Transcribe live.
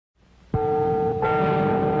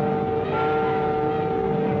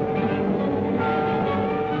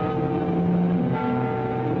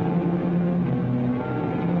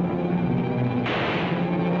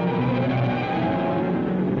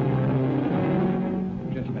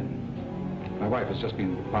wife has just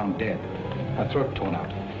been found dead. Her throat torn out.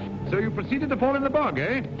 So you proceeded to fall in the bog,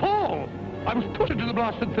 eh? Fall! I was pushed into the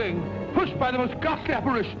blasted thing. Pushed by the most ghastly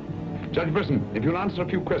apparition. Judge Brisson, if you'll answer a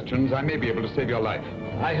few questions, I may be able to save your life.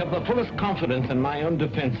 I have the fullest confidence in my own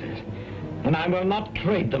defenses, and I will not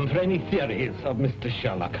trade them for any theories of Mr.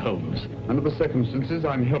 Sherlock Holmes. Under the circumstances,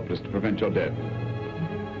 I'm helpless to prevent your death.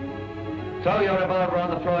 Throw your revolver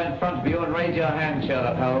on the floor in front of you and raise your hand,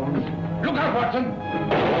 Sherlock Holmes. Look out,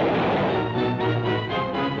 Watson!